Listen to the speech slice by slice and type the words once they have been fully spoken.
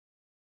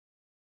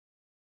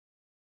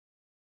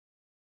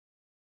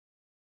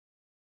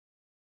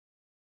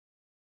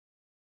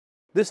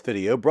This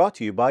video brought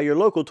to you by your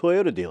local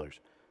Toyota dealers.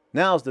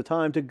 Now's the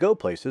time to go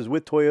places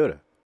with Toyota.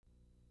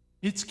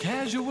 It's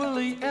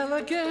casually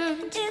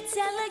elegant. It's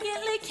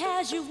elegantly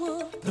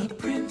casual. The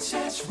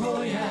Princess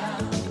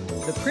Royale.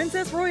 The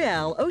Princess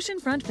Royale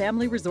Oceanfront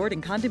Family Resort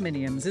and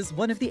Condominiums is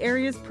one of the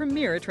area's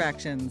premier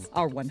attractions.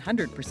 Our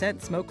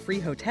 100%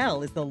 smoke-free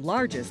hotel is the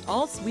largest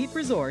all-suite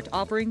resort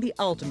offering the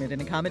ultimate in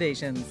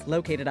accommodations.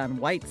 Located on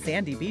white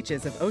sandy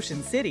beaches of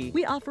Ocean City,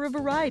 we offer a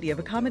variety of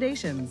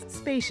accommodations.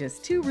 Spacious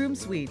two-room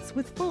suites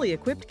with fully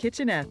equipped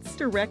kitchenettes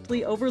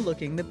directly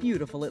overlooking the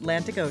beautiful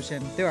Atlantic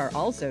Ocean. There are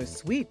also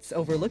suites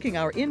overlooking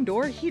our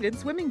indoor heated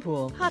swimming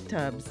pool, hot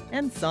tubs,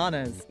 and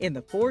saunas in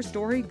the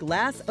 4-story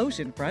glass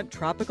oceanfront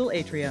tropical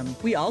atrium.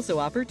 We also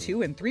offer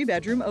 2- and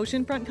 3-bedroom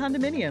oceanfront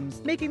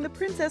condominiums, making the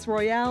Princess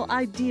Royale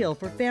ideal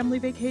for family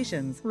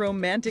vacations,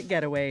 romantic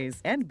getaways,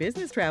 and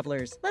business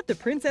travelers. Let the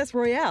Princess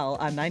Royale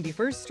on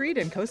 91st Street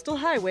and Coastal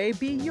Highway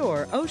be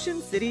your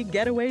Ocean City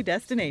getaway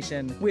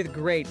destination, with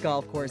great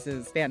golf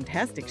courses,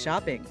 fantastic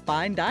shopping,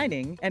 fine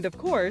dining, and of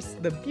course,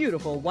 the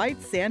beautiful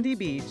white sandy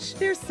beach.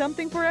 There's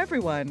something for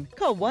everyone.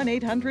 Call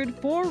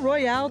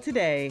 1-800-4ROYALE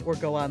today or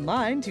go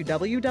online to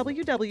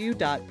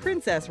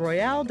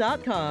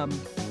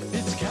www.princessroyale.com.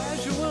 It's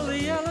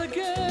casually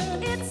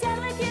elegant. It's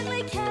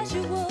elegantly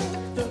casual.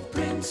 The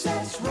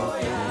Princess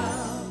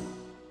Royale.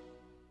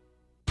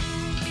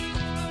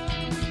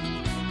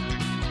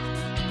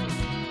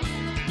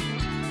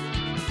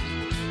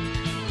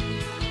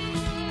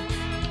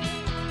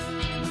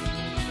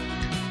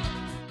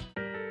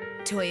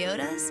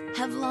 Toyotas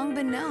have long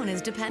been known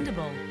as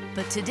dependable,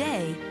 but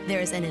today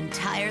there's an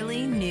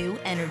entirely new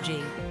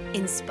energy,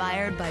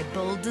 inspired by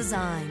bold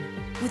design,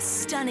 with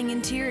stunning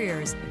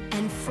interiors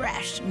and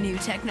fresh new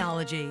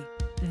technology.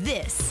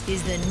 This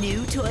is the new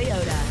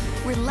Toyota,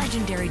 where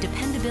legendary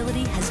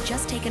dependability has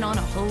just taken on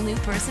a whole new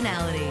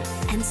personality,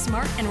 and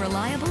smart and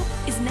reliable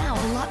is now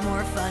a lot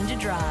more fun to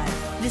drive.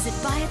 Visit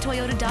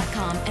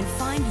buyatoyota.com and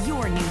find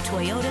your new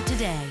Toyota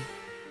today.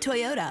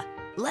 Toyota,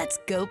 let's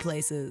go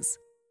places.